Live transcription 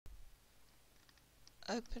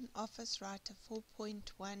OpenOffice Writer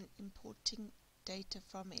 4.1 Importing data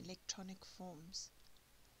from electronic forms.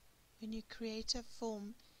 When you create a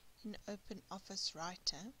form in OpenOffice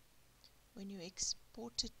Writer, when you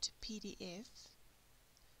export it to PDF,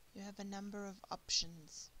 you have a number of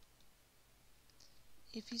options.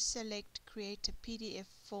 If you select Create a PDF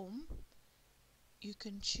form, you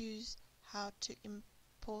can choose how to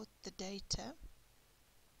import the data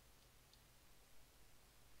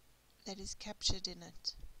that is captured in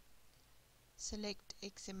it. Select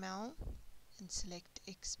XML and select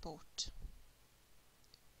Export.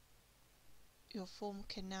 Your form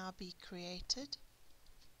can now be created.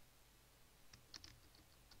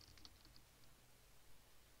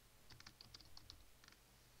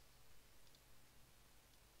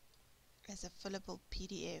 As a fillable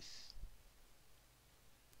PDF.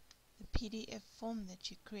 The PDF form that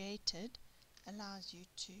you created allows you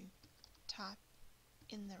to type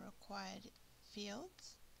in the required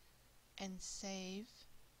fields and save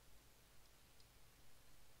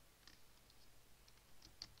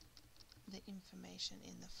the information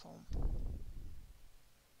in the form.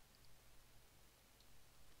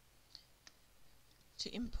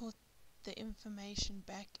 To import the information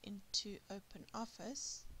back into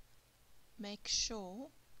OpenOffice, make sure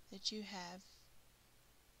that you have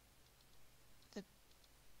the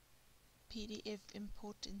PDF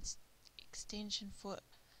import extension for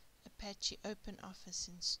Apache OpenOffice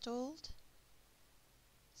installed.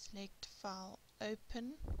 Select File,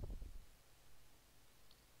 Open,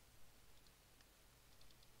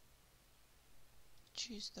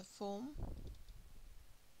 choose the form,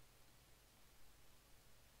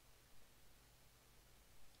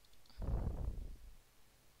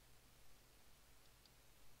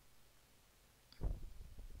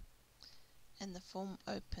 and the form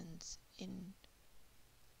opens in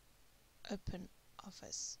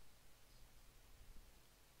OpenOffice.